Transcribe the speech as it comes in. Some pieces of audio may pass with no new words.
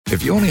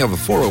If you only have a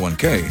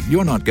 401k,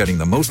 you're not getting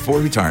the most for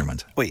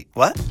retirement. Wait,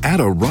 what? Add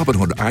a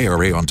Robinhood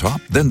IRA on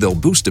top, then they'll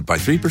boost it by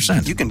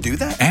 3%. You can do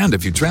that? And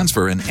if you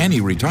transfer in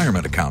any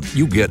retirement account,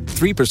 you get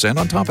 3%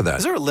 on top of that.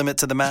 Is there a limit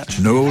to the match?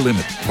 No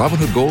limit.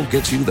 Robinhood Gold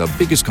gets you the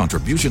biggest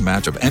contribution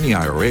match of any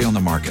IRA on the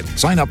market.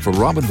 Sign up for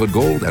Robinhood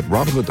Gold at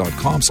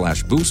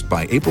Robinhood.com/boost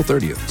by April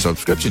 30th.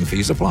 Subscription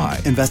fees apply.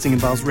 Investing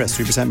involves risk.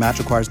 3% match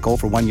requires gold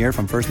for 1 year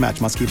from first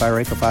match. Must keep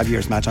IRA for 5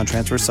 years. Match on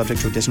transfers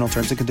subject to additional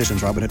terms and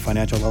conditions. Robinhood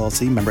Financial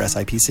LLC, member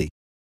SIPC.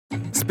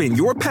 Spin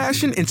your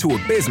passion into a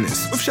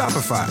business with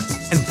Shopify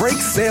and break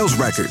sales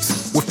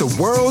records with the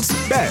world's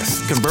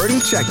best converting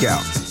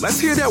checkout. Let's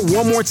hear that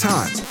one more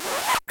time.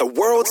 The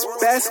world's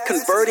best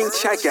converting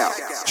checkout.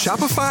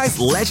 Shopify's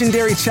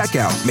legendary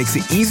checkout makes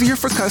it easier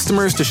for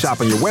customers to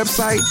shop on your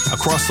website,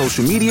 across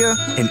social media,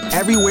 and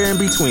everywhere in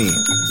between.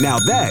 Now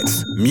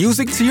that's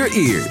music to your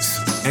ears.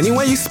 Any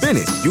way you spin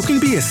it, you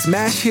can be a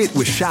smash hit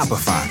with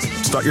Shopify.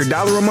 Start your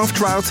 $1 a month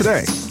trial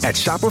today at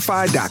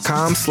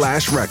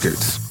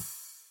shopify.com/records.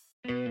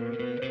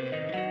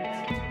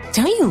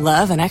 Don't you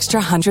love an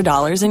extra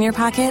 $100 in your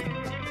pocket?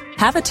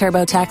 Have a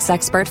TurboTax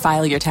expert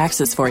file your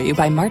taxes for you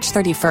by March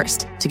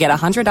 31st to get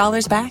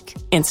 $100 back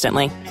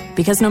instantly.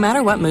 Because no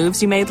matter what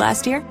moves you made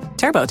last year,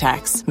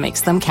 TurboTax makes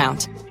them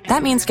count.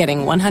 That means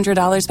getting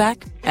 $100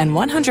 back and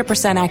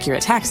 100%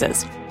 accurate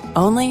taxes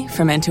only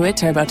from Intuit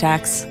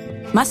TurboTax.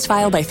 Must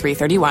file by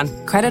 3/31.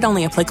 Credit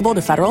only applicable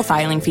to federal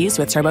filing fees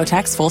with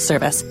TurboTax full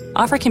service.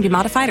 Offer can be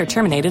modified or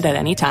terminated at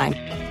any time.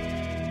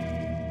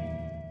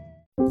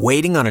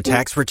 Waiting on a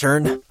tax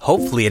return?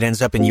 Hopefully it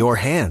ends up in your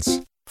hands.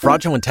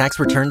 Fraudulent tax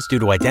returns due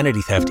to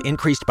identity theft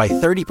increased by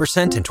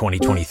 30% in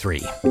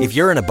 2023. If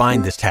you're in a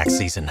bind this tax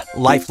season,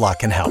 LifeLock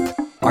can help.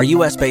 Our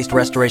U.S.-based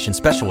restoration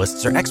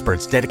specialists are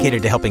experts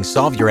dedicated to helping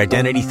solve your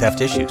identity theft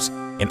issues.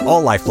 And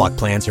all LifeLock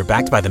plans are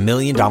backed by the $1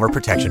 Million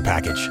Protection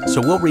Package. So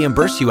we'll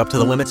reimburse you up to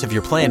the limits of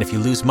your plan if you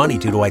lose money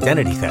due to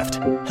identity theft.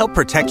 Help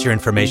protect your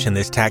information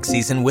this tax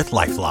season with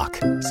LifeLock.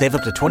 Save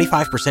up to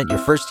 25% your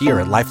first year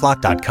at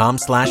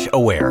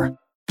LifeLock.com/aware.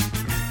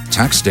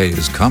 Tax day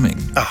is coming.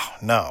 Oh,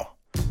 no.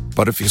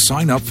 But if you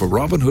sign up for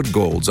Robinhood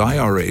Gold's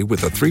IRA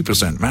with a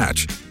 3%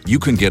 match, you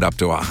can get up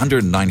to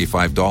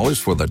 $195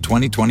 for the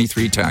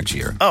 2023 tax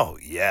year. Oh,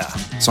 yeah.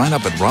 Sign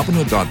up at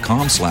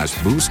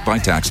Robinhood.com/boost by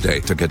tax day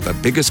to get the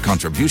biggest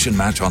contribution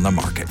match on the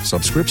market.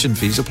 Subscription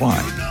fees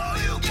apply.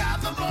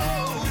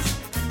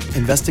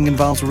 Investing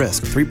involves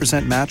risk.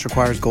 3% match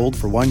requires gold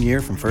for 1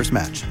 year from first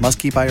match. Must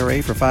keep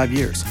IRA for 5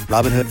 years.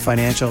 Robinhood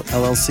Financial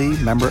LLC,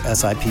 member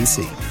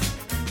SIPC.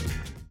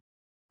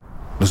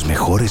 Los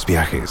mejores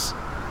viajes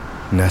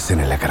nacen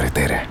en la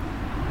carretera,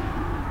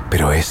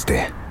 pero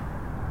este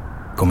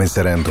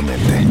comenzará en tu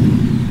mente.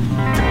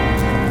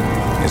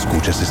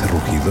 ¿Escuchas ese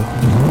rugido?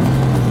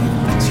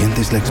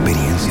 ¿Sientes la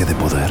experiencia de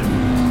poder?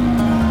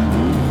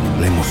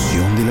 ¿La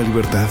emoción de la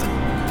libertad?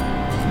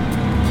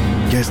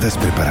 Ya estás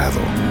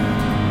preparado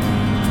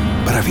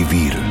para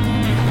vivir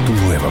tu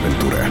nueva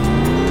aventura.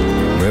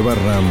 Nueva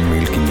Ram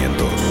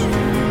 1500,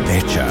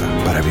 hecha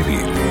para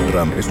vivir.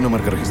 Ram es una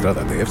marca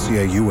registrada de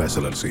FCA US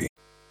LLC.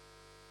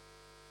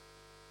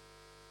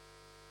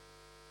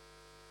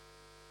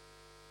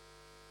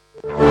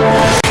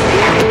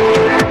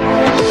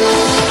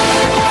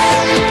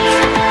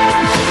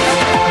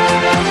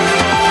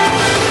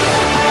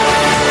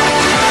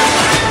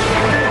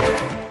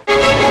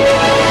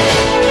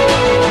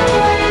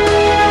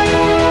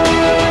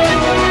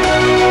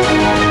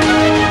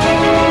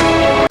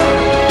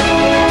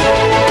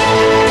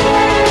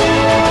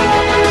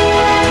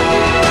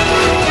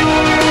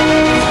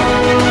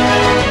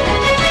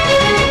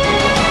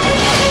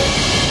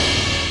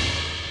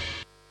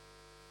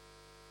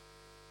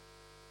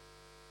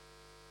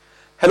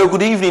 Hello,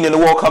 good evening and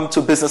welcome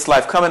to Business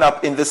Live. Coming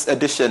up in this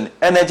edition,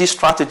 energy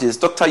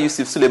strategist Dr.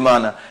 Yusuf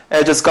Suleiman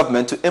urges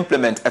government to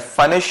implement a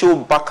financial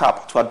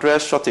backup to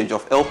address shortage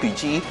of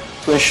LPG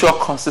to ensure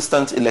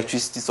consistent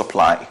electricity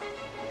supply.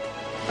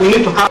 We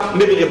need to have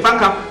maybe a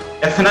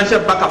financial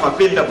backup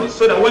available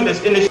so that when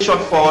there's any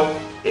shortfall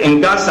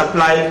in gas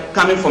supply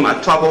coming from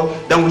our trouble,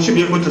 then we should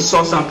be able to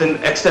source something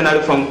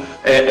externally from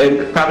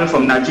probably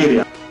from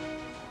Nigeria.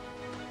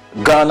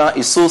 Ghana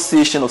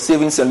Association of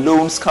Savings and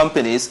Loans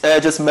Companies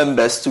urges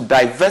members to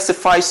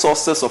diversify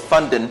sources of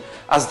funding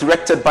as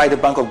directed by the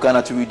Bank of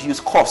Ghana to reduce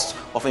costs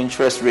of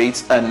interest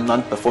rates and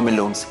non-performing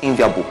loans in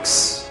their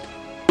books.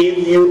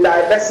 If you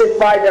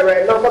diversify, there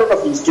are a number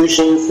of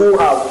institutions who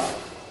have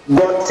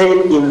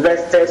gotten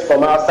investors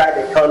from outside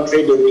the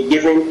country. They'll be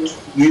giving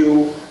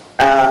you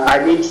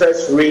an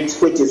interest rate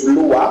which is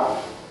lower,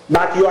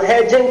 but your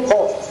hedging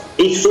cost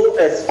is so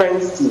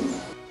expensive.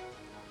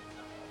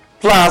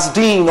 Plus,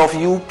 Dean of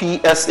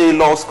UPSA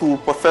Law School,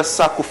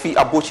 Professor Kofi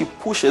Abochi,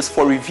 pushes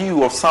for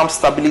review of some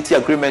stability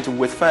agreement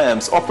with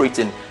firms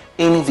operating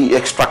in the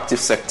extractive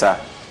sector.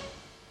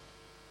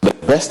 The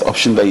best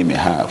option that you may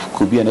have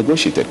could be a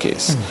negotiated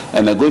case.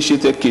 A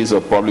negotiated case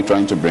of probably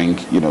trying to bring,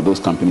 those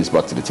companies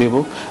back to the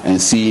table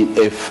and see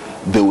if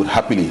they would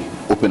happily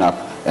open up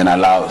and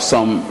allow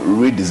some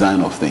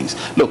redesign of things.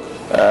 Look,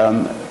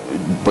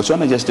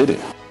 Botswana just did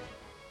it.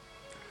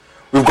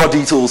 got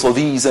details of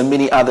these and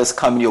many others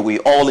coming your way,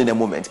 all in a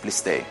moment. Please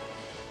stay.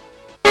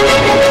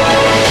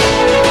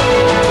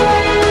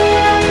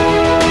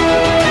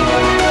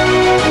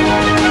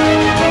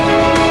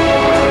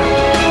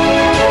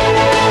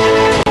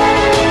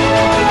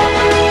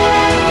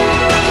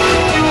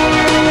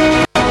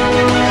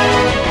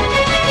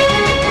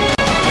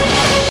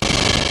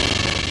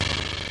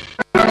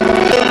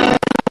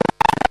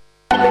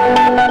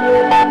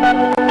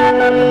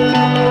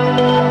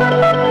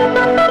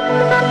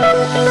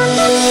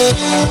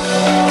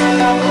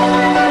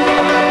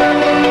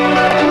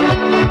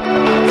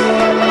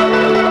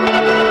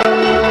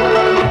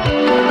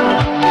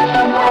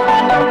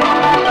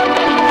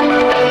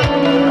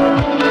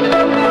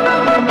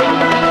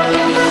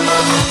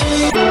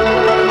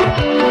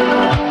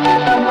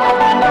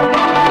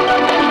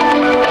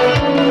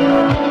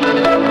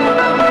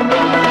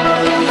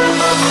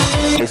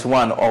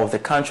 One of the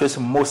countries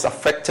most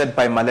affected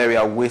by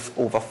malaria, with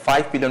over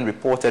 5 billion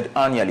reported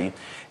annually.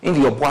 In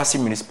the Obuasi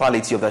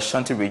municipality of the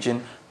Ashanti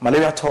region,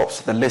 malaria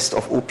tops the list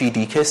of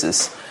OPD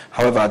cases.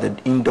 However, the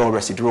indoor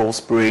residual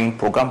spraying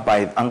program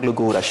by Anglo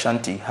Gold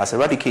Ashanti has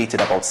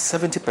eradicated about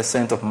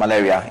 70% of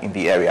malaria in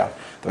the area.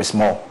 There is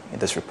more in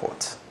this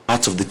report.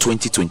 Part of the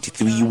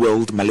 2023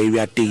 World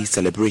Malaria Day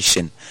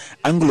celebration,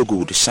 Anglo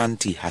Gold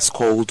Ashanti has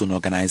called on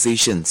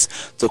organizations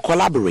to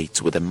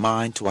collaborate with the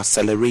mind to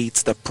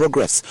accelerate the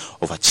progress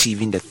of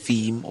achieving the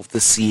theme of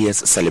this year's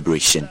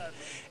celebration.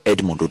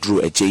 Edmond Odru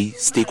Ejay,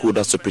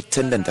 stakeholder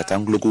superintendent at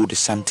Anglo Gold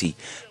Ashanti,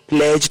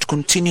 pledged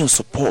continued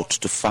support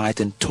to fight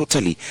and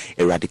totally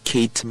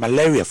eradicate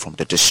malaria from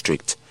the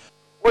district.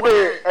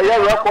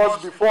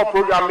 Records before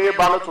program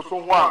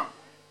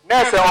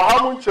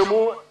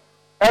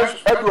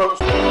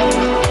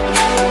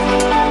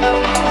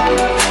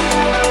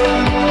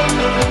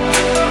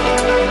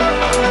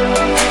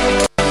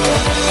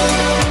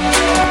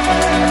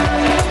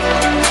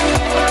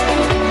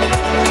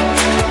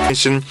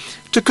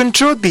to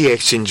control the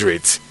exchange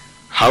rates.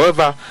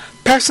 However,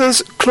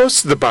 persons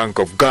close to the Bank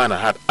of Ghana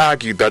had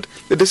argued that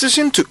the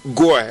decision to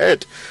go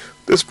ahead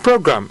this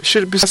program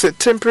should be as a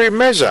temporary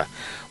measure,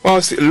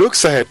 whilst it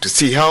looks ahead to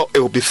see how it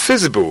will be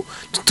feasible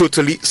to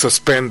totally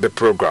suspend the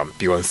program.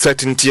 The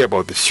uncertainty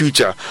about the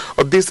future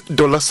of this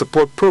dollar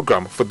support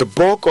program for the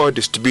bulk oil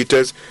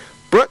distributors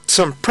brought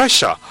some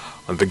pressure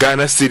on the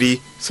Ghana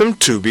cedi some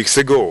 2 weeks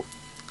ago.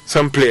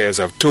 Some players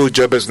have told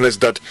Joy Business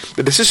that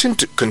the decision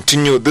to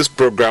continue this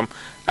program,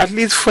 at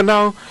least for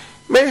now,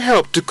 may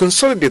help to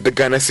consolidate the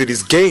Ghana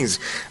cedi's gains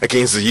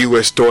against the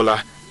US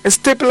dollar and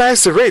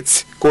stabilize the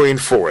rates going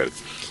forward.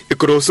 It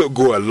could also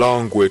go a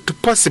long way to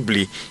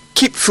possibly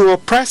keep fuel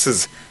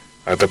prices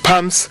at the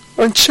pumps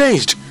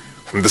unchanged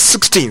from the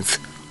 16th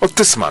of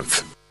this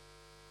month.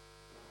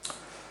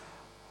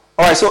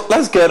 All right, so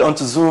let's get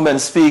onto Zoom and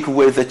speak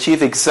with the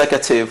chief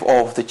executive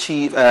of the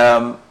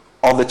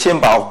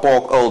Chamber of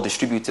Bulk Oil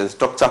Distributors,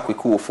 Dr.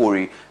 Kweku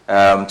Ofori,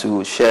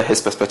 to share his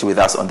perspective with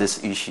us on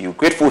this issue.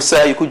 Grateful,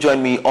 sir, you could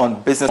join me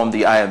on Business from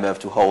the IMF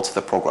to hold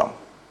the program.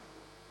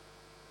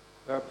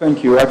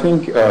 Thank you. I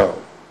think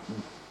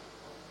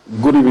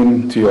good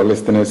evening to your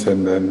listeners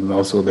and then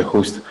also the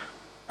host.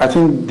 I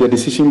think the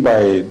decision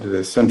by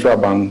the central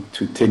bank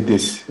to take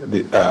this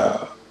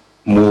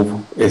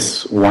move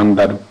is one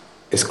that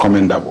is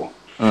commendable.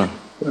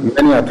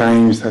 Many a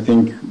times, I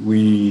think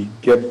we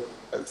get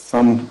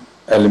some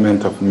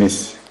element of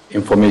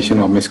misinformation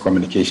or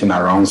miscommunication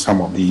around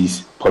some of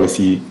these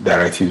policy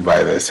directives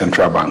by the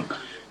central bank.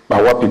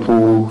 But what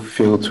people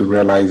fail to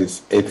realize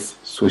is its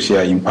social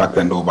impact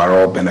and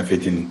overall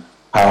benefit in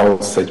how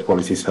such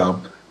policies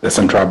help the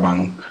central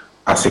bank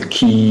as a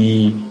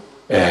key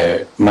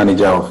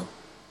manager of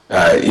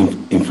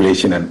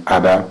inflation and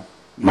other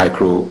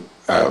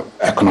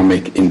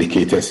microeconomic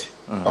indicators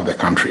of the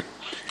country.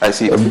 I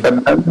see.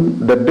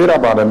 The bit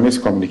about the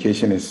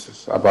miscommunication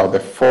is about the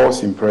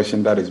false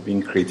impression that is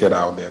being created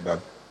out there that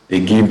they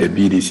give the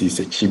BDCs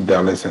a cheap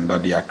dollars and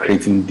that they are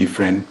creating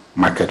different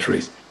market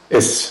rates.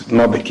 It's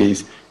not the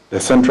case. The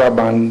central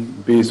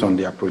bank, based on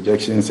their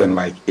projections and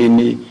like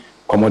any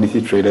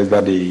commodity traders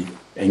that they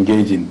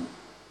engage in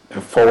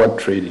forward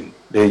trading,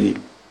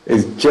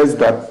 it's just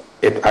that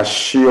it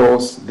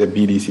assures the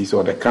BDCs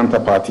or the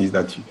counterparties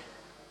that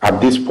at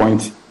this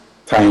point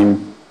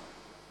time,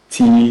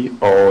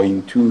 or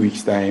in 2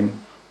 weeks' time,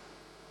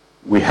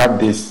 we have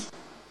this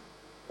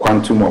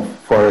quantum of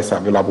forex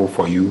available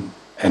for you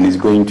and it's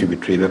going to be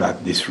traded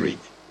at this rate.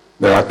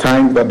 There are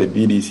times that the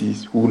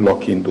BDCs who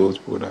lock in those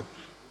products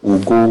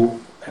will go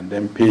and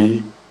then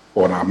pay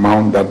for an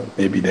amount that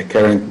maybe the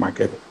current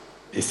market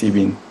is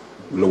even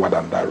lower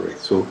than that rate.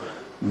 So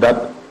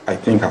that, I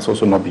think, has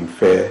also not been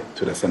fair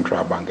to the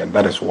central bank, and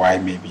that is why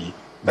maybe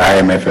the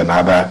IMF and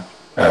other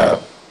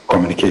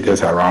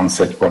communicators around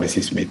such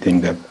policies may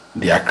think that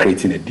they are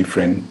creating a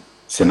different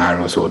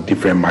scenarios or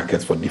different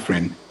markets for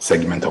different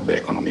segments of the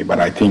economy. But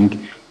I think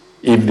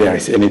if there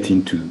is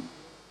anything to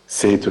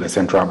say to the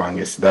central bank,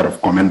 is that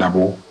of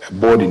commendable, a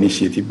bold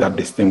initiative that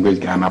distinguishes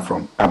Ghana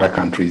from other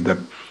countries that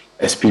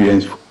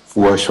experience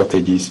fuel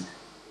shortages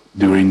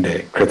during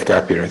the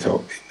critical period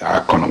of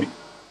our economy.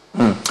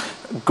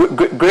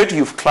 Great,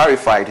 you've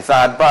clarified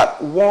that,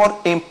 but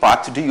what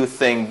impact do you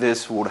think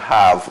this would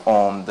have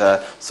on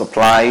the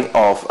supply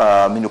of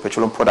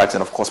petroleum products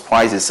and, of course,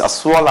 prices,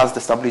 as well as the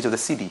stability of the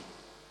cedi?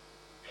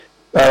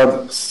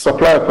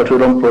 Supply of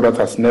petroleum products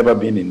has never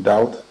been in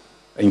doubt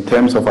in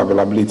terms of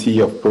availability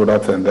of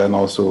products, and then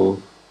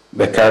also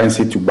the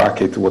currency to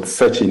back it with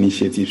such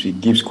initiatives.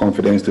 It gives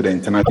confidence to the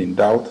international in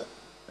doubt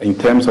in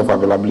terms of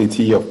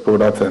availability of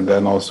products, and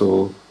then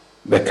also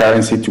the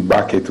currency to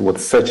back it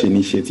with such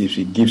initiatives.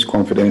 It gives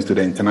confidence to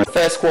the international.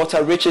 First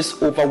quarter reaches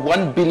over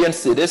 1 billion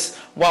cedis,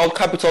 while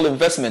capital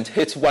investment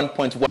hits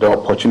 1.1. The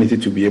opportunity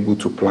to be able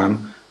to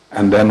plan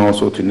and then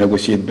also to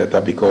negotiate better,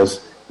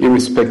 because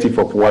irrespective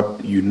of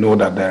what, you know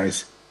that there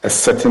is a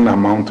certain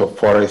amount of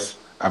forex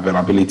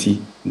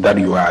availability that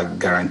you are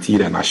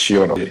guaranteed and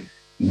assured of. The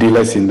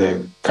dealers in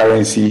the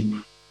currency,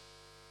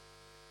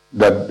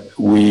 that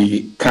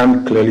we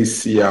can't clearly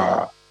see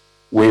our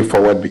way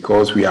forward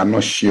because we are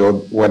not sure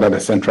whether the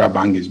central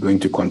bank is going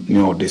to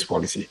continue this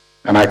policy.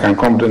 And I can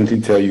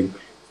confidently tell you,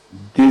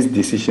 this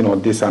decision or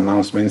this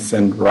announcement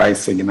sends right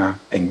signal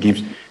and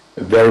gives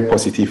a very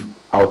positive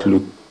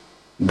outlook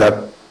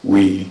that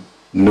we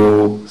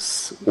know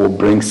will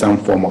bring some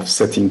form of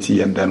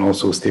certainty and then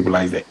also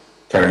stabilize the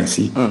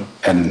currency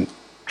and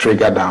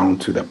trigger down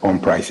to the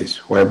pump prices,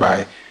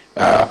 whereby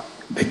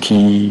the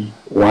key,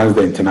 once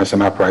the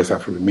international price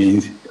have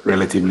remained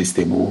relatively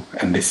stable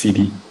and the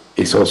cedi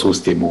is also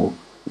stable,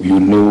 you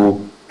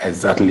know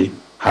exactly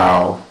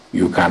how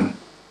you can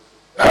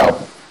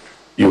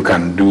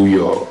do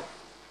your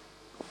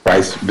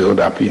price build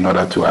up in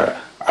order to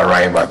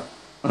arrive at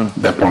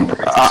the pump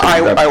price.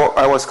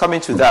 I was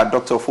coming to that,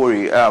 Dr.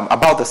 Ofori,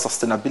 about the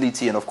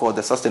sustainability and, of course,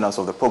 the sustenance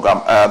of the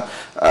program.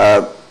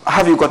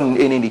 Have you gotten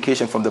any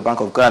indication from the Bank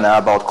of Ghana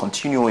about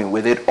continuing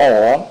with it,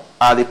 or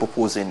are they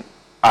proposing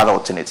other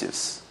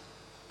alternatives?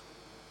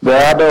 There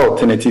are other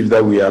alternatives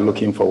that we are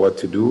looking forward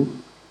to do.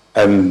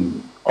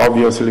 And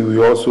obviously,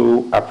 we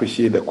also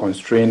appreciate the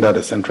constraint that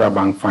the central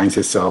bank finds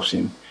itself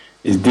in.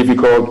 It's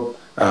difficult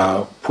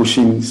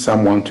pushing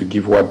someone to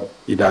give what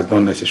it does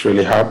not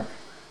necessarily have,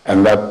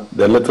 and that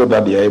the little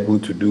that they are able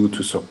to do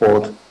to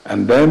support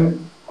and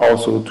then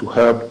also to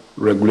help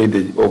regulate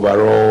the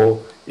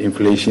overall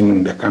inflation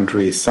in the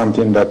country is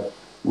something that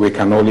we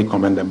can only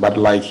commend them. But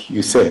like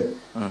you said,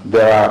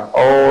 there are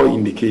all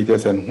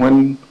indicators, and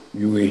when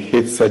you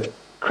hit such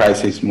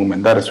crisis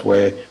moment, that is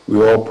where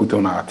we all put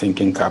on our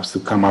thinking caps to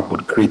come up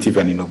with creative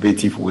and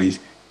innovative ways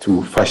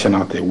to fashion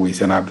out the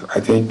ways. And I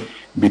think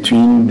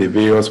between the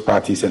various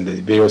parties and the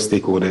various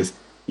stakeholders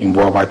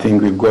involved, I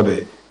think we've got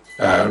the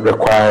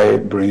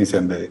required brains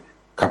and the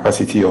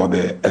capacity or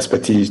the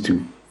expertise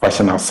to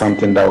fashion out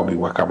something that will be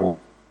workable.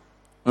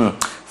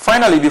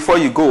 Finally, before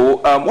you go,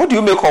 what do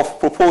you make of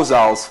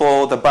proposals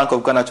for the Bank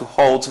of Ghana to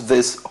halt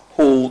this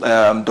whole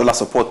dollar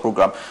support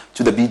program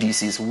to the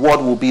BDCs?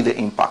 What will be the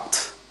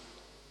impact?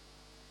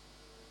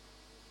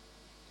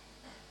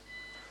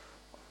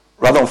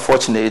 Rather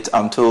unfortunate,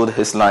 I'm told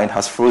his line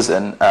has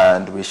frozen,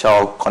 and we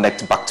shall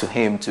connect back to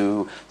him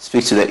to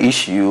speak to the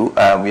issue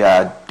we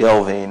are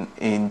delving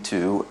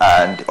into.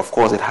 And of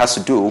course, it has to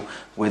do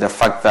with the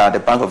fact that the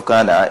Bank of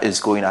Ghana is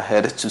going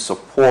ahead to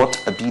support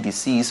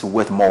BDCs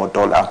with more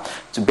dollar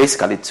to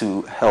basically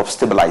to help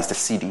stabilize the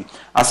cedi.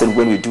 As and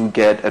when we do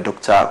get a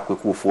Dr.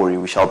 Kwaku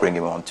Ofori, we shall bring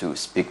him on to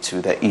speak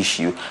to the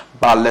issue.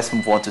 But let's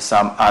move on to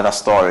some other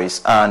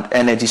stories. And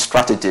energy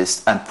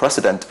strategist and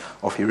president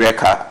of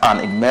Eureka, an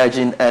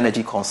emerging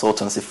energy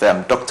consultancy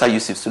firm, Dr.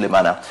 Yusuf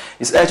Sulemana,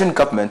 is urging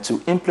government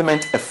to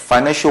implement a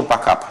financial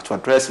backup to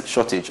address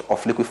shortage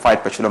of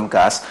liquefied petroleum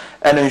gas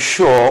and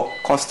ensure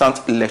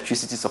constant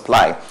electricity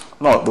supply.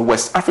 Now, the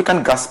West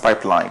African gas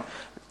pipeline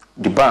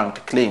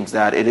debunked claims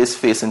that it is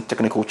facing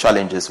technical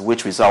challenges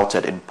which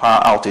resulted in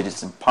power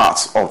outages in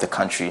parts of the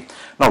country.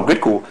 Now,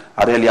 GRIDCO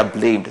had earlier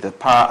blamed the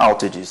power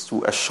outages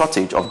to a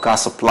shortage of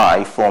gas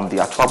supply from the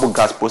Atwabo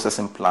gas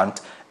processing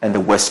plant and the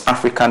West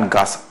African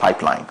gas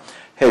pipeline.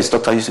 Here is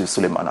Dr. Yusuf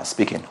Sulemana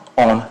speaking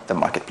on the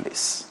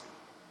marketplace.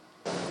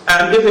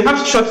 And if we have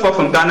shortfall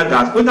from Ghana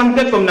gas, we can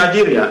get from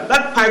Nigeria.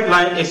 That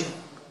pipeline is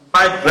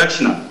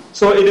bi-directional.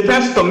 So it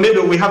depends on maybe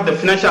we have the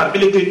financial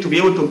ability to be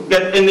able to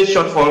get any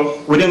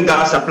shortfall within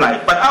gas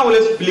supply. But I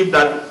always believe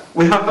that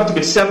we have to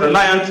be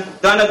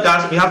self-reliant. Ghana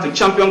gas, we have to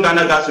champion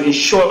Ghana gas to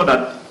ensure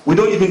that we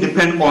don't even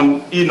depend on,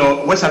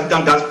 West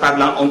African gas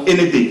pipeline on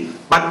any day.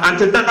 But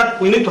until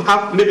that, we need to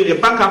have maybe a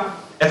backup,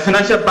 a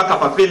financial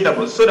backup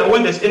available, so that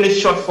when there's any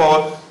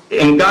shortfall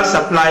in gas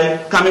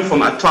supply coming from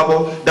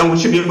Atwabo, then we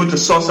should be able to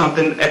source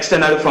something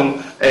externally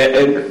from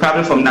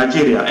probably from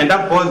Nigeria, and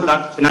that boils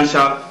down to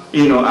financial,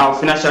 our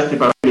financial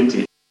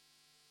capability.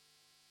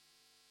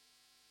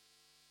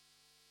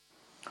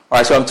 All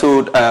right, so I'm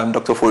told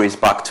Dr. Ofori is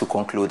back to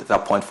conclude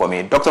that point for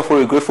me. Dr.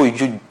 Ofori, grateful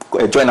you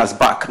join us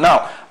back.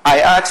 Now, I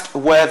asked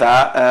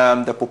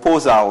whether the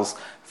proposals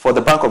for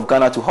the Bank of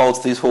Ghana to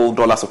halt this whole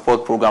dollar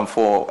support program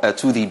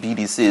to the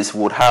BDCs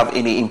would have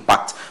any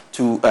impact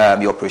to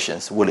the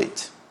operations. Will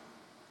it?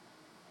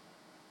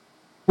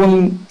 I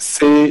wouldn't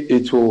say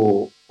it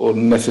will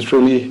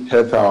necessarily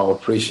hurt our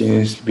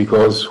operations,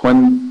 because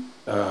when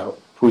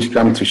push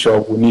comes to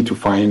shove, we need to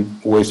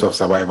find ways of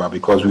survival,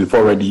 because we've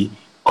already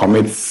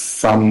committed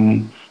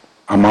some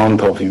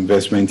amount of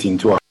investment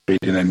into our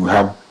trading, and we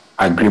have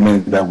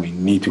agreements that we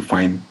need to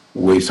find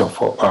ways of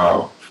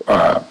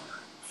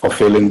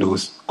fulfilling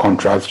those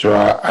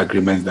contractual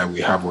agreements that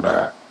we have with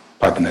our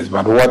partners.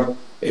 But what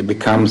it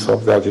becomes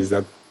of that is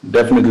that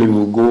definitely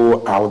we'll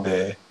go out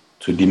there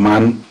to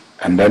demand,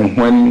 and then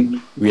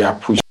when we are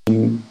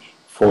pushing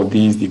for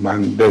these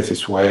demands, this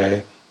is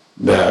where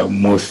the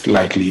most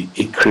likely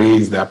it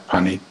creates that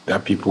panic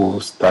that people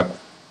start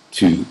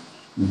to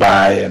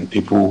buy, and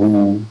people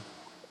who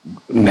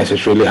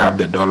necessarily have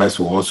the dollars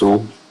will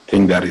also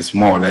think that it's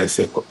more or less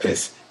a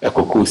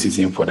cocoa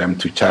season for them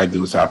to charge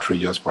those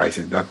outrageous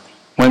prices. That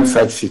when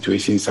such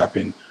situations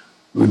happen,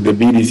 the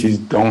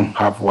BDCs don't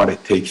have what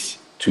it takes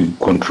to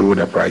control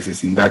the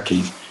prices. In that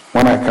case,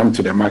 when I come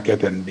to the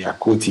market and they are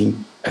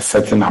quoting a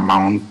certain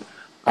amount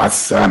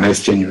as an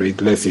exchange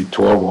rate, let's say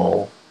 12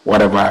 or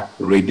whatever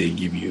rate they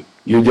give you,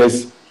 you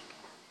just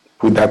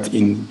put that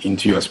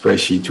into your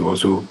spreadsheet to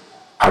also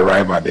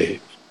arrive at the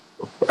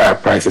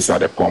prices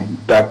at the pump.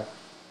 That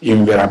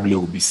invariably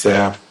will be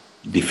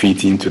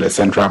self-defeating to the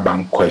central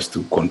bank quest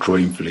to control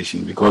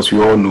inflation, because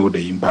we all know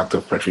the impact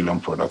of petroleum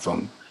products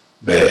on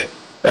the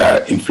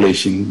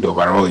inflation, the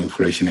overall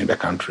inflation in the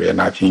country.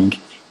 And I think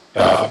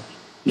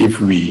if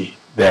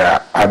there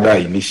are other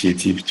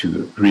initiatives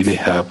to really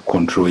help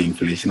control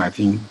inflation, I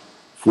think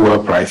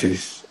fuel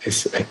prices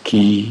is a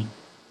key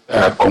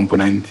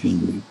component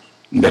in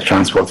the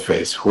transport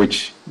fares,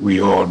 which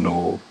we all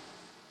know.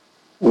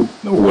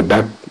 With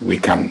that, we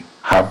can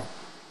have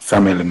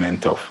some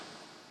element of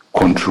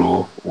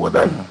control with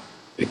that.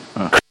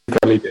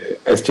 Critically, the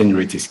exchange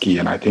rate is key,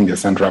 and I think the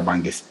central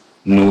bank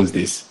knows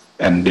this.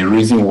 And the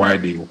reason why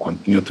they will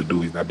continue to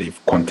do is that they've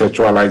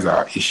contextualized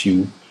our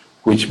issue,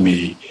 which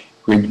may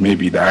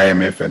be the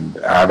IMF and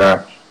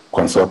other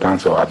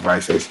consultants or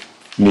advisors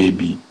may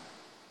be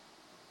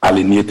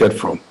alienated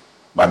from.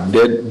 But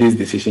this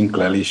decision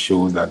clearly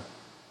shows that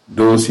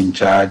those in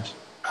charge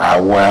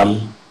are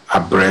well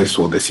abreast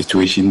of the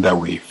situation that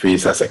we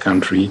face as a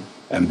country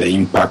and the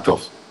impact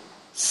of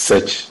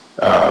such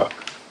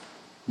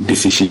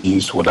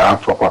decisions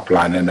without proper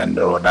planning and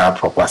without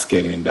proper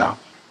scaling down.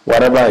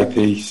 Whatever it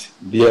is,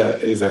 there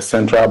is a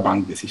central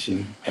bank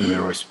decision, and we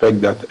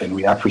respect that, and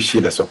we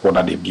appreciate the support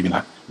that they've given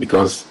us,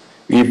 because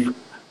if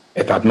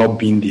it had not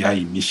been their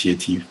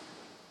initiative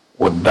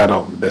with that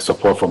of the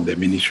support from the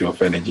Ministry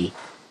of Energy,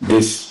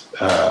 this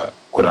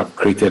could have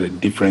created a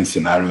different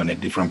scenario and a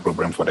different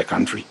program for the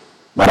country.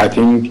 But I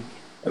think,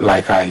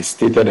 like I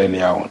stated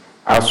earlier on,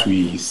 as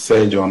we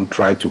surge on,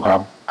 try to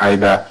have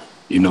either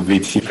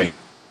innovative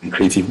and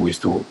creative ways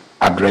to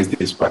address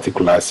this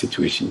particular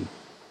situation,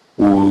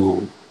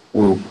 we'll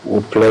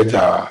pledge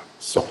our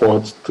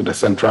support to the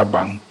central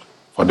bank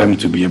for them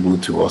to be able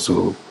to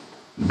also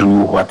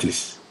do what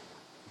is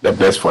the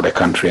best for the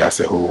country as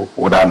a whole,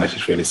 without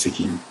necessarily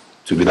seeking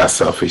to be that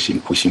selfish in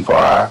pushing for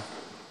our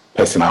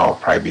personal or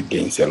private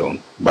gains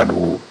alone. But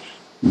we'll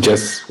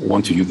just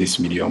want to use this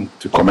medium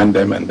to commend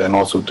them, and then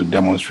also to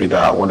demonstrate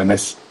our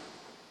willingness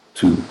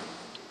to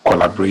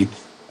collaborate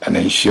and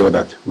ensure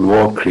that we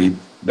all create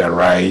the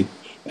right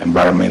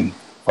environment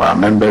for our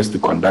members to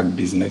conduct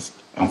business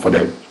and for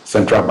the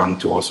central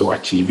bank to also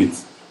achieve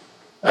its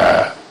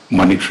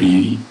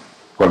monetary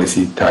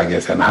policy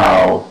targets and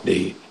how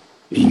they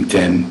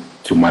intend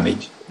to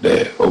manage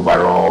the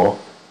overall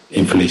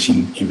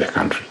inflation in the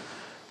country.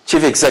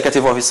 Chief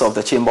Executive Officer of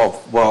the Chamber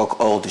of Bulk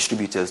Oil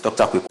Distributors,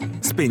 Dr. Kweku.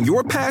 Spin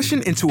your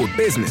passion into a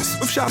business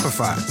with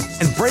Shopify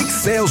and break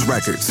sales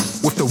records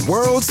with the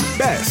world's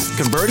best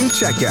converting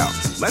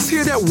checkout. Let's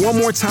hear that one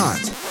more time.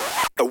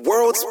 The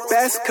world's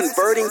best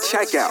converting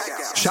checkout.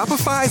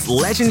 Shopify's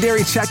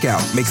legendary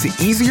checkout makes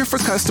it easier for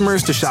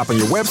customers to shop on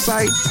your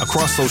website,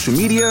 across social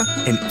media,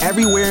 and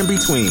everywhere in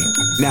between.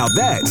 Now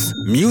that's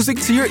music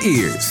to your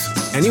ears.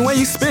 Any way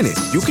you spin it,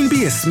 you can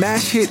be a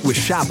smash hit with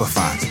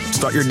Shopify.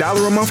 Start your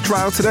 $1 a month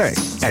trial today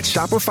at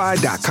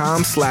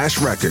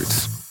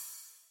shopify.com/records.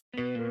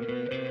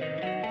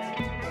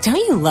 Don't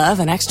you love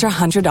an extra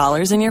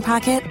 $100 in your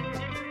pocket?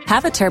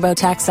 Have a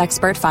TurboTax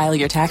expert file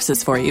your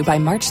taxes for you by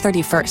March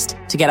 31st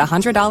to get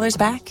 $100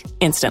 back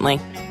instantly.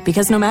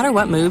 Because no matter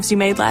what moves you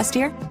made last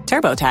year,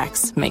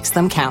 TurboTax makes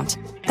them count.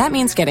 That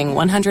means getting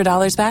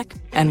 $100 back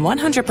and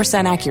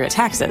 100% accurate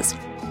taxes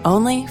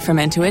only from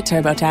Intuit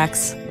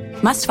TurboTax.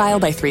 Must file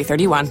by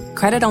 3/31.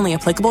 Credit only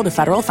applicable to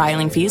federal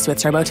filing fees with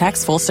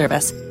TurboTax full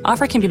service.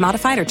 Offer can be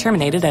modified or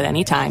terminated at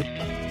any time.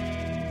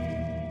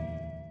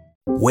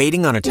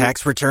 Waiting on a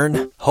tax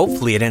return?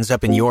 Hopefully it ends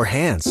up in your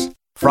hands.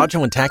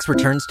 Fraudulent tax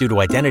returns due to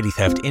identity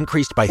theft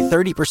increased by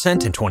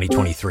 30% in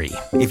 2023.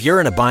 If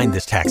you're in a bind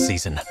this tax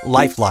season,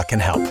 LifeLock can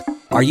help.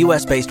 Our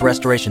U.S.-based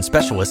restoration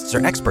specialists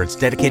are experts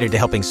dedicated to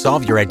helping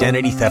solve your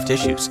identity theft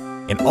issues.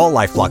 And all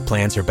LifeLock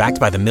plans are backed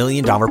by the $1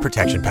 Million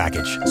Protection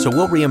Package. So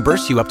we'll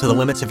reimburse you up to the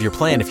limits of your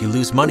plan if you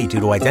lose money due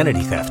to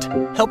identity theft.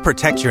 Help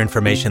protect your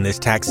information this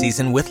tax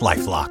season with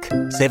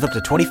LifeLock. Save up to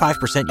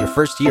 25% your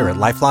first year at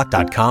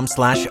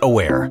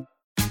LifeLock.com/aware.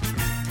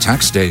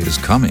 Tax day is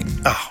coming.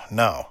 Oh,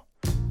 no.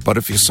 But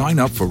if you sign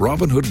up for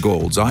Robinhood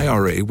Gold's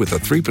IRA with a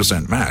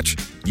 3% match,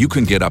 you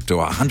can get up to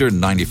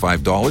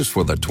 $195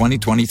 for the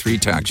 2023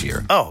 tax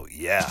year. Oh,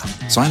 yeah.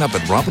 Sign up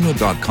at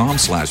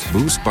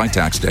Robinhood.com/boost by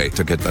tax day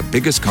to get the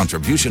biggest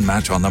contribution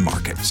match on the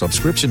market.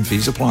 Subscription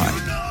fees apply.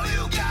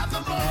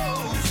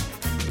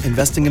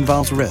 Investing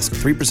involves risk.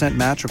 3%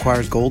 match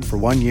requires gold for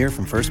 1 year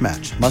from first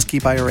match. Must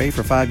keep IRA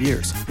for 5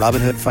 years.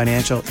 Robinhood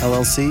Financial,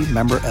 LLC,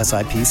 member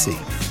SIPC.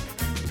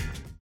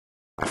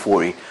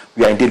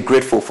 We are indeed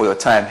grateful for your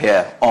time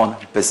here on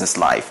Business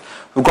Life.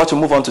 We've got to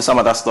move on to some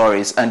other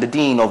stories, and the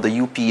Dean of the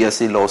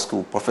UPSA Law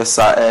School,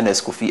 Professor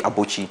Ernest Kofi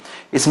Abochi,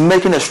 is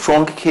making a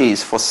strong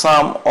case for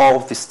some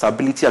of the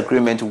stability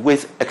agreement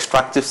with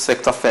extractive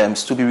sector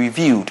firms to be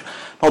reviewed.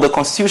 Now, the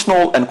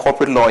constitutional and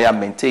corporate lawyer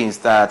maintains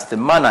that the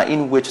manner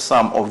in which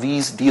some of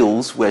these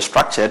deals were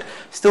structured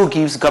still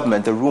gives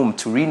government the room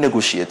to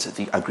renegotiate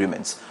the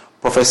agreements.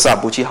 Professor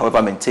Abochi, however,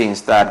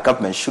 maintains that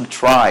government should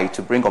try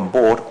to bring on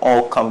board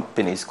all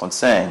companies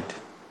concerned.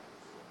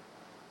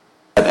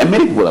 And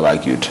many people have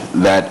argued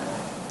that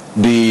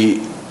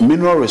the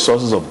mineral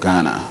resources of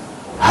Ghana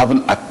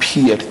haven't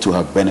appeared to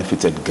have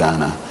benefited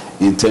Ghana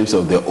in terms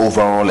of the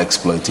overall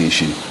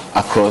exploitation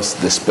across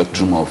the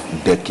spectrum of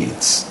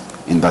decades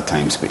in that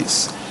time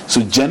space.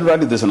 So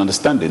generally there's an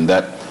understanding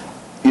that,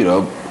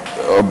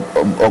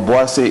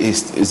 Obuasi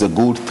is a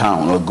good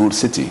town or a good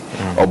city.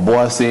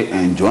 Obuasi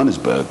and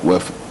Johannesburg were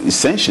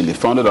essentially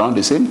founded around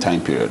the same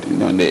time period, in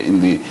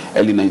the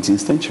early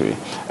 19th century.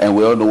 And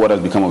we all know what has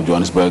become of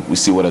Johannesburg. We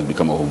see what has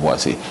become of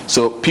Obuasi.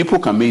 So people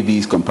can make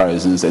these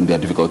comparisons and they are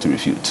difficult to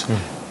refute.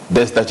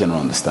 There's that general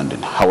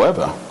understanding.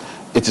 However,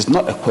 it is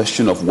not a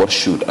question of what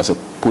should as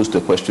opposed to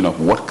a question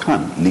of what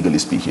can, legally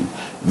speaking.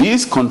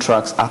 These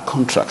contracts are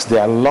contracts. They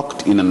are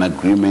locked in an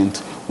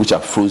agreement which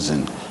are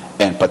frozen.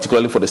 And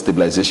particularly for the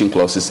stabilization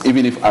clauses,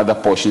 even if other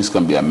portions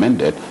can be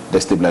amended,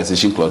 the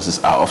stabilization clauses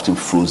are often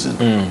frozen,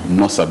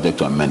 not subject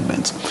to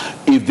amendments.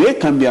 If they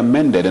can be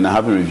amended, and I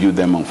haven't reviewed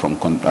them I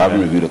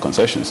haven't reviewed the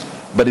concessions,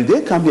 but if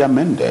they can be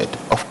amended,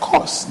 of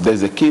course,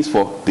 there's a case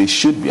for they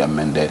should be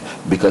amended,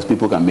 because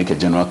people can make a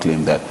general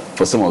claim that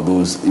for some of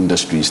those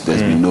industries,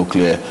 there's been no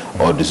clear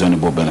or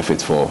discernible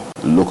benefit for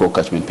local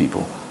catchment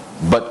people.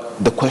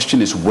 But the question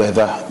is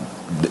whether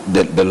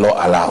the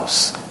law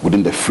allows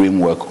within the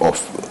framework of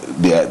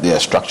their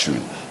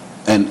structuring.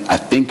 And I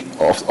think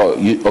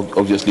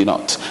obviously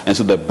not. And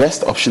so the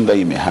best option that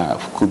you may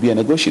have could be a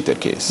negotiated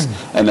case.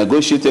 A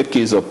negotiated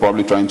case of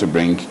probably trying to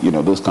bring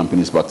those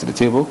companies back to the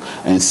table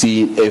and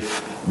see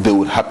if they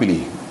would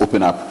happily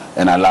open up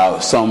and allow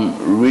some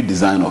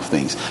redesign of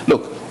things.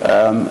 Look,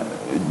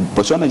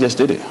 Botswana just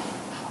did it.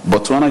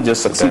 Botswana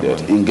just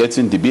succeeded in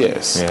getting De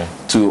Beers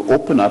to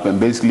open up and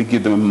basically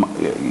give them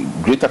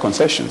greater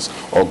concessions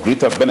or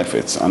greater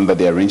benefits under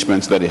the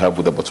arrangements that they have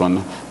with the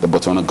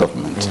Botswana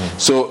government.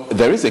 So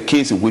there is a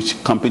case in which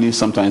companies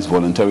sometimes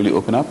voluntarily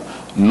open up,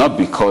 not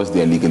because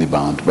they are legally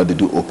bound, but they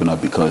do open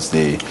up because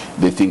they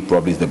think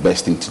probably it's the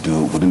best thing to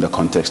do within the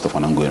context of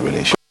an ongoing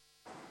relationship.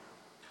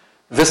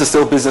 This is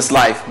still Business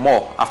Life.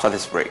 More after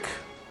this break.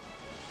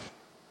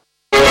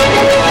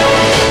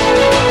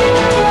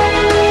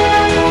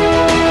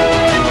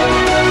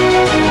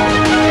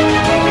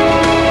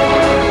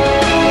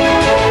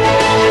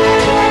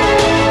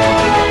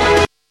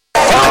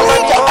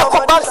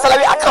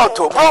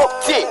 Bro,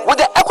 see, with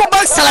the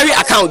EcoBank salary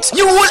account,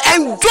 you will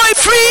enjoy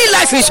free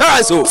life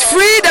insurance,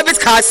 free debit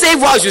card, save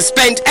while you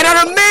spend, and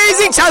an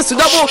amazing chance to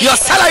double your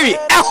salary,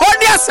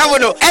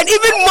 and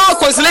even more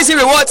consolation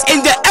rewards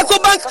in the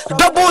EcoBank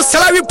double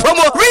salary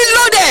promo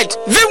reloaded.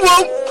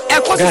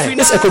 Guy,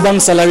 this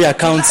EcoBank salary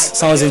account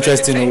sounds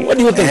interesting. What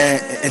do you think?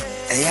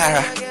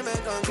 Yara,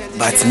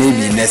 but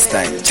maybe next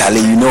time,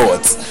 Charlie, you know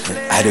what?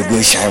 I'd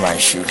go shine my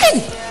shoe.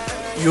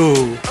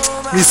 Yo,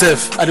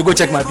 myself, I'd go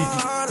check my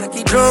BP.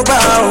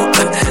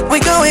 We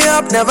going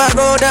up, never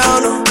go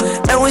down,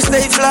 and we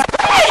stay fly.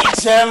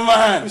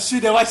 Chairman, you see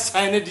the white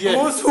sign it here.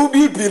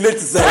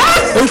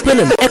 Open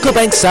an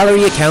EcoBank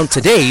salary account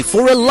today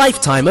for a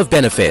lifetime of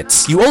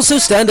benefits. You also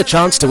stand a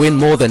chance to win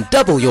more than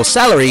double your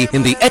salary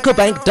in the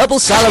EcoBank Double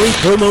Salary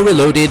Promo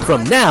Reloaded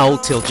from now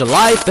till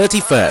July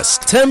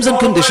 31st. Terms and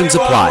conditions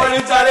apply.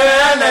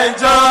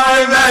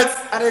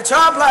 And the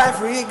job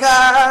life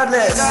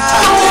regardless. This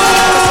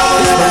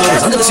program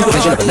is under the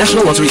supervision of the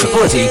National Lotteries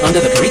Authority under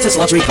the Caritas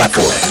Lottery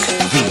Platform.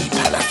 The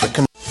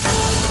Pan-African.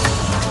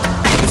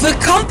 The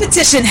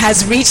competition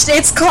has reached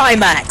its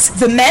climax.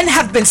 The men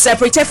have been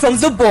separated from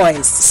the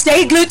boys.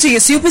 Stay glued to your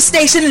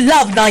superstation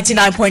Love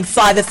 99.5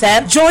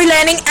 FM, Joy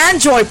Learning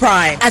and Joy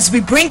Prime as we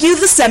bring you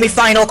the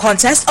semi-final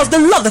contest of the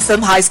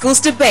Lovatham High School's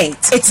debate.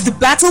 It's the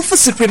battle for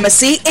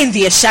supremacy in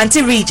the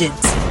Ashanti regions.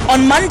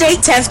 On Monday,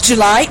 10th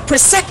July,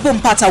 Presec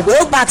Bumpata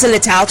will battle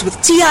it out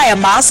with T.I.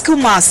 Amas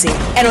Kumasi.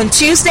 And on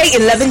Tuesday,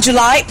 11th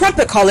July,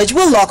 Prempeh College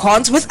will lock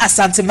horns with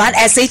Asanteman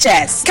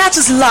SHS. Catch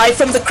us live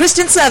from the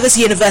Christian Service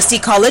University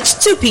College,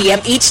 2 p.m.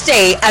 each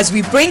day as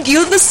we bring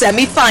you the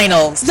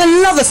semi-finals. The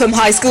Lovatham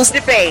High School's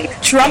debate,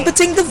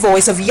 trumpeting the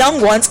voice of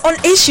young ones on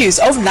issues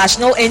of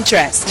national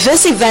interest.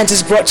 This event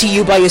is brought to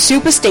you by your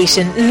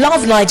superstation,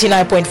 Love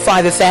 99.5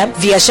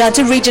 FM, the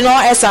Ashanti Regional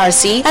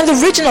SRC, and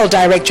the Regional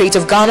Directorate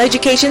of Ghana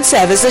Education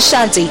Service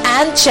Ashanti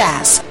and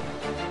CHAS.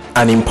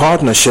 And in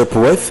partnership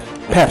with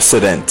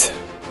Pepsodent,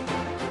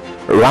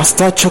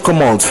 Rasta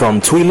Chocomalt from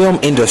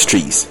Twillium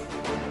Industries,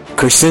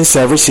 Christian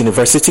Service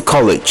University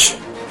College,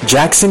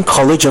 Jackson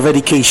College of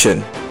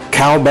Education,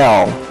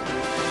 Cowbell,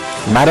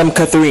 Madam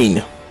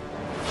Catherine,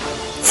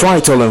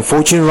 Frital and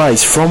Fortune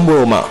Rice from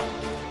Wilma,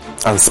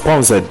 and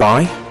sponsored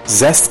by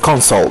Zest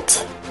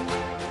Consult,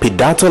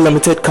 Pidato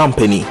Limited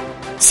Company,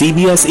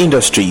 CBS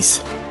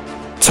Industries,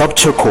 Top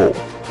Choco,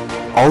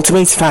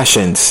 Ultimate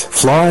Fashions,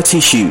 Flora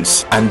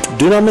Tissues, and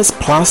Dunamis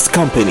Plast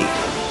Company,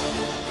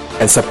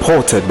 and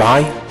supported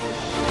by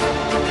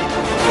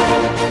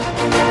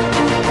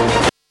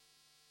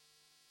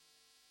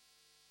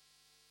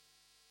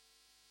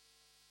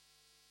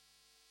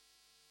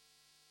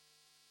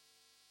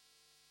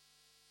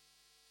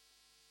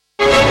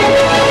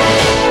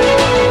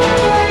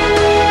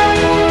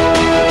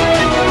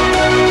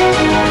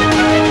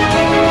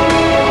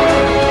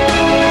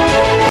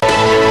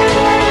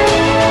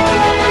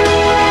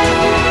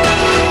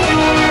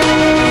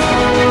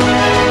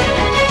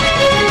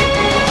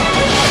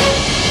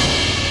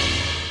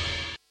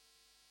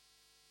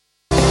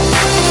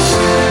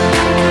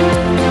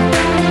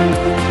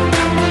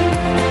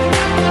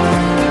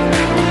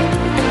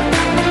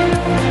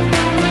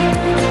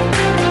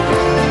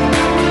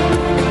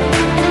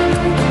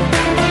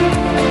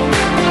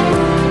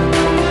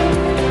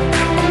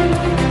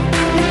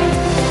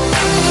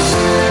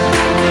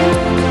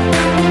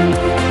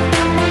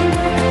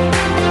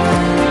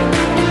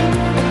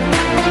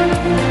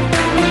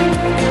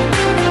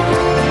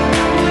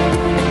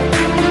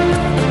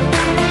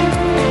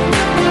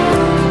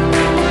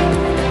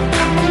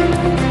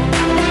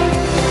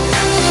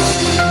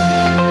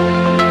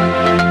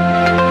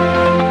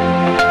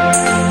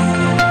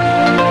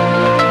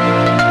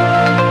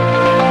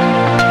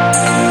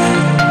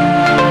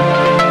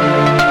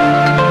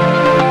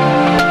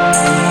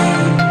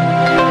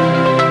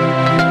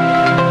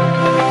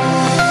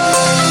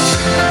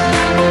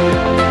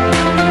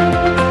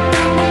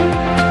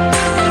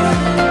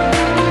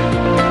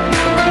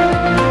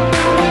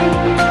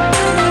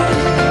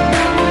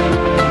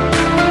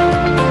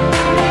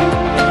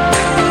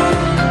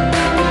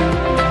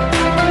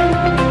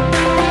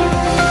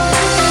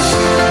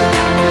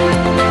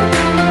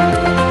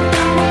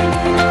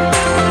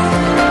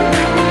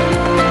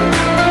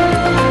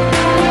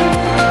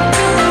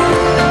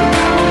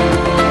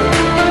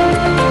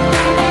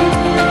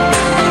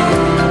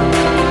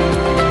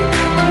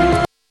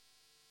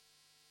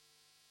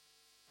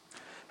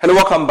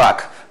Welcome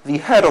back. The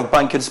head of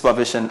banking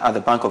supervision at the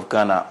Bank of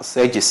Ghana,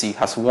 SEGC,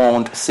 has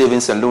warned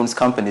savings and loans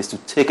companies to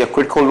take a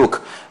critical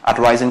look at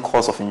rising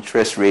costs of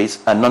interest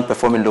rates and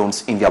non-performing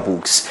loans in their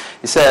books.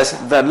 He says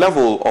the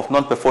level of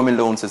non-performing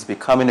loans is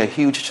becoming a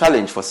huge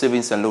challenge for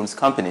savings and loans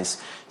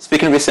companies.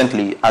 Speaking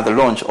recently at the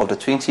launch of the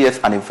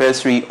 20th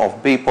anniversary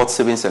of Bayport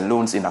Savings and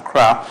Loans in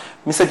Accra,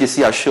 Mr.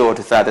 JC assured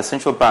that the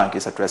central bank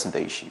is addressing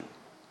the issue.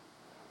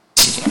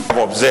 I've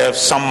observed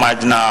some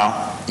marginal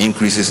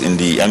increases in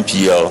the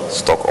NPL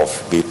stock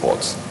of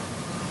Bayport.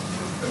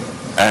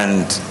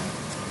 And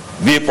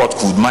Bayport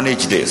could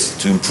manage this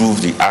to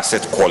improve the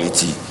asset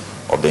quality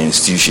of the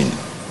institution.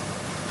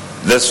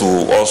 This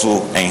will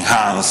also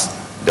enhance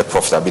the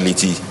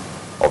profitability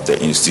of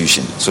the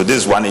institution. So this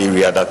is one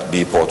area that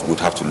Bayport would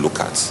have to look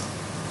at.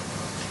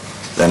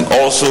 Then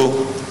also,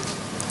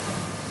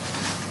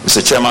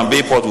 Mr. Chairman,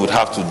 Bayport would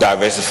have to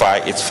diversify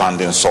its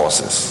funding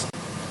sources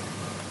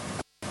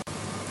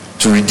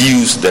to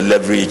reduce the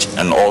leverage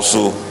and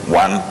also,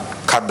 one,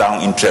 cut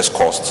down interest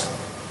costs.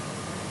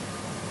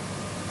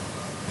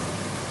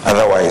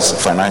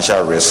 Otherwise,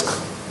 financial risk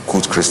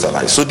could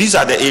crystallize. So these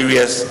are the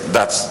areas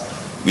that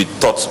we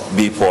thought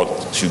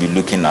Bayport should be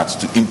looking at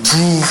to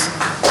improve,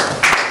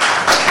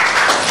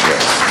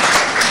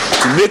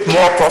 yes, to make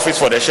more profits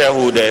for the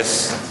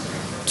shareholders,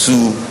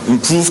 to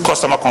improve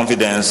customer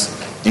confidence,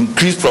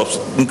 increase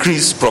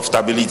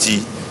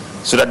profitability,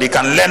 so that they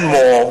can lend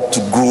more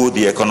to grow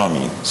the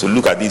economy. So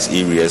look at these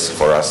areas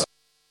for us.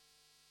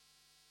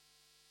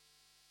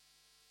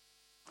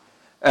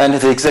 And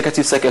the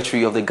Executive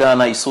Secretary of the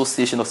Ghana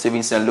Association of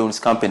Savings and Loans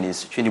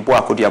Companies, Chinibo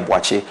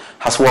Akodi-Abuache,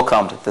 has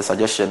welcomed the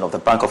suggestion of the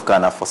Bank of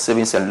Ghana for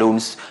savings and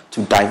loans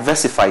to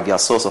diversify their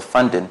source of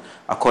funding.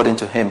 According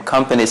to him,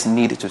 companies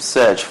need to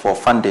search for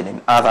funding in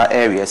other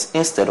areas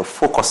instead of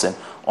focusing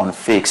on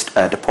fixed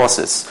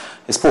deposits.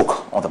 He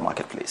spoke on the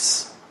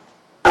marketplace.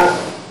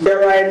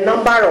 There are a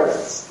number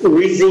of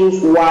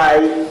reasons why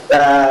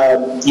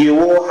you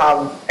will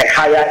have a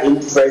higher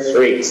interest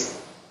rate.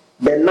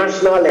 The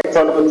national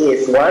economy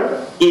is one.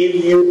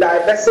 If you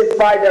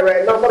diversify, there are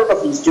a number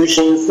of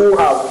institutions who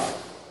have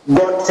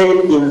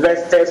gotten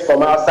investors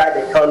from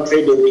outside the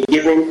country. They will be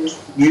giving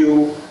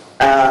you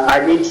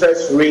an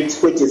interest rate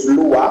which is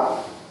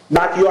lower,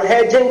 but your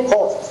hedging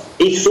cost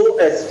is so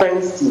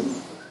expensive,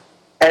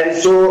 and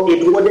so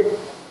it would.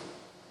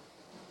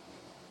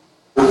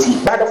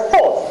 But of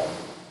course,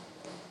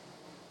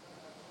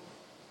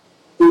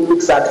 it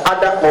looks at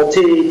other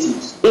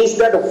alternatives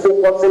instead of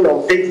focusing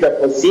on fixed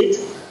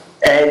deposits.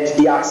 And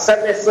their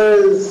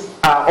services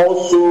are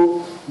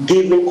also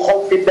giving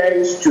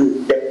confidence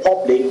to the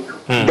public.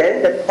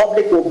 Then the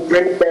public will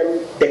bring them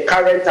the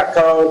current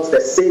accounts,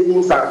 the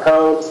savings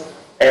accounts,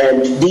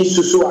 and these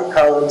social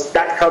accounts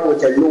that come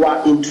with a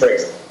lower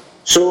interest.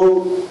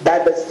 So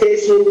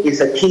diversification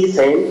is a key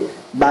thing,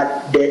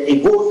 but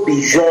it goes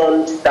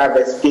beyond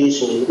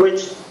diversification,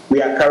 which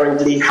we are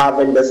currently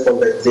having this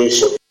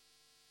conversation.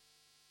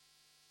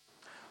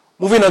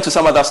 Moving on to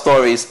some other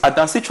stories,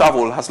 Adansi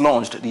Travel has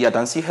launched the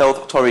Adansi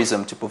Health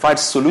Tourism to provide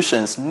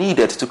solutions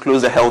needed to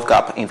close the health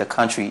gap in the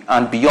country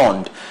and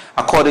beyond.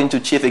 According to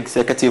Chief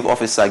Executive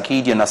Officer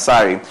Gideon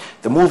Asari,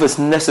 the move is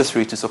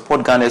necessary to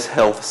support Ghana's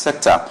health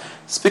sector.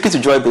 Speaking to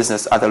Joy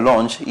Business at the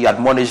launch, he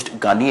admonished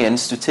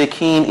Ghanaians to take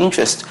keen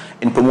interest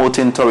in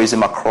promoting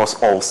tourism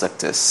across all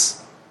sectors.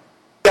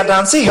 The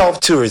Adansi Health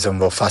Tourism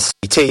will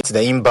facilitate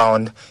the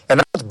inbound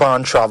and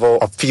outbound travel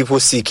of people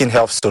seeking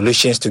health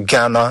solutions to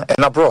Ghana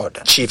and abroad.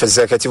 Chief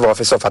Executive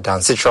Officer of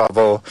Adansi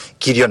Travel,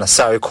 Gideon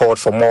Asari, called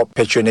for more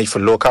patronage for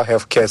local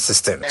healthcare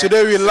systems.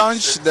 Today we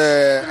launched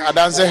the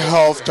Adansi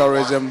Health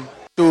Tourism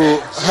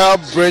to help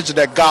bridge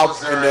the gap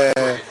in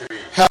the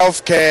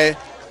healthcare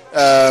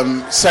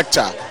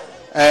sector.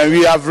 And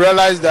we have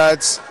realized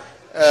that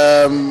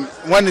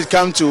when it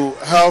comes to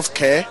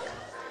healthcare,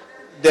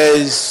 there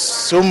is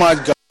so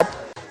much gap.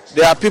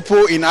 There are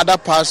people in other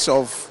parts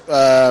of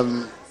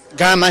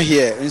Ghana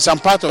here, in some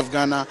part of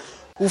Ghana,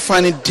 who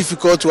find it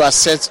difficult to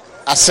access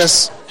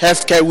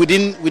healthcare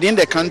within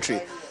the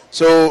country.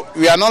 So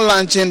we are not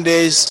launching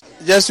this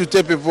just to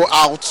take people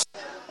out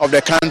of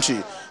the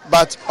country,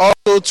 but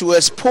also to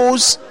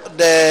expose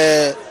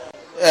the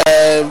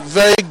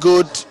very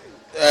good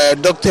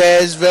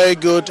doctors, very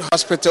good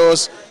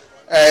hospitals,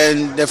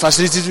 and the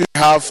facilities we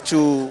have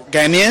to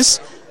Ghanaians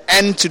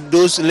and to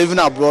those living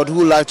abroad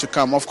who like to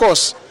come. Of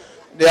course,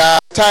 there are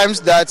times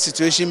that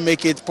situation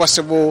make it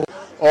possible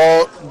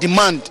or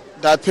demand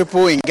that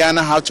people in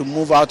Ghana have to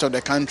move out of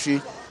the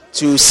country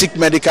to seek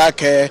medical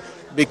care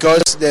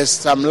because there's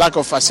some lack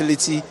of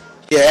facility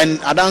here. And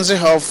Adansi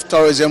Health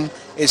Tourism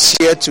is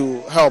here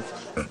to help.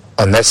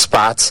 On this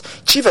part,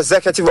 Chief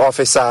Executive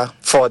Officer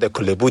for the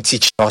Kulebu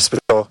Teaching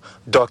Hospital,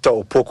 Dr.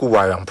 Opoku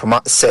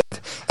Waramproma, said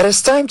it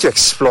is time to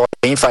explore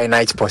the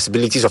infinite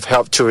possibilities of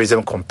health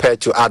tourism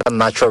compared to other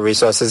natural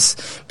resources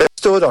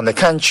bestowed on the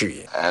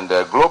country. And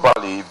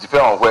globally,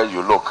 depending on where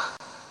you look,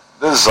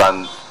 this is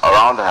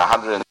around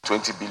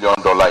 $120 billion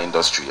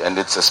industry, and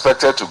it's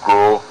expected to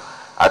grow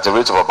at a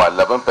rate of about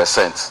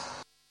 11%.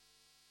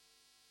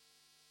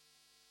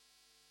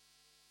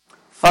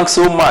 Thanks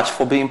so much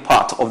for being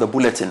part of the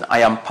bulletin.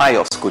 I am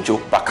Pius Kojo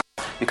Baka.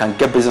 You can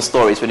get business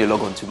stories when you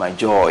log on to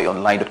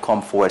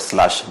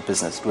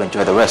myjoyonline.com/business. Do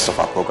enjoy the rest of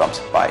our programs.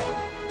 Bye.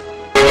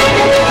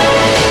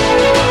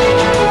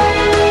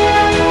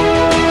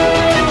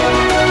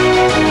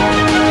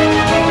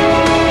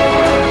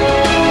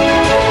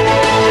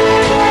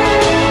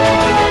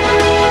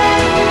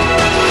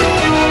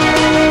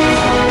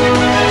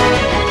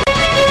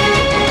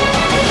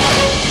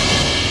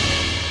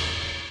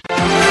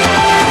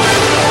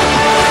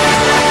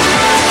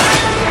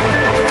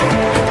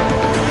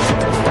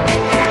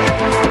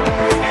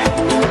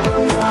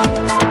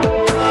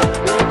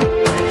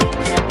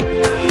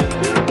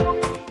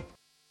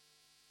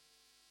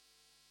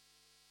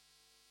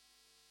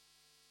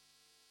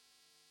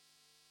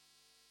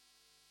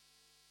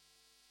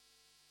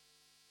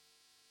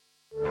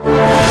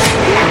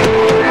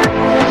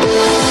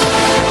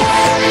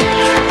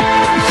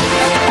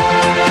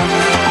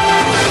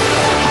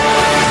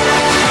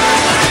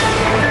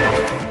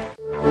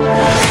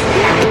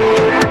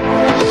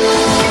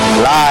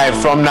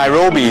 From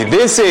Nairobi,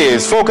 this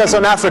is Focus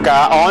on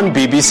Africa on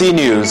BBC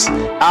News.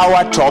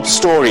 Our top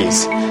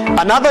stories.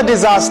 Another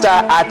disaster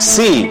at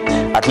sea.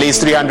 At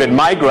least 300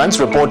 migrants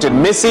reported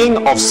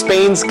missing off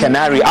Spain's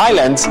Canary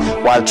Islands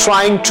while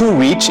trying to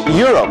reach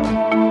Europe.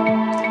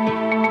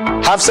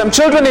 Have some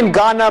children in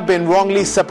Ghana been wrongly separated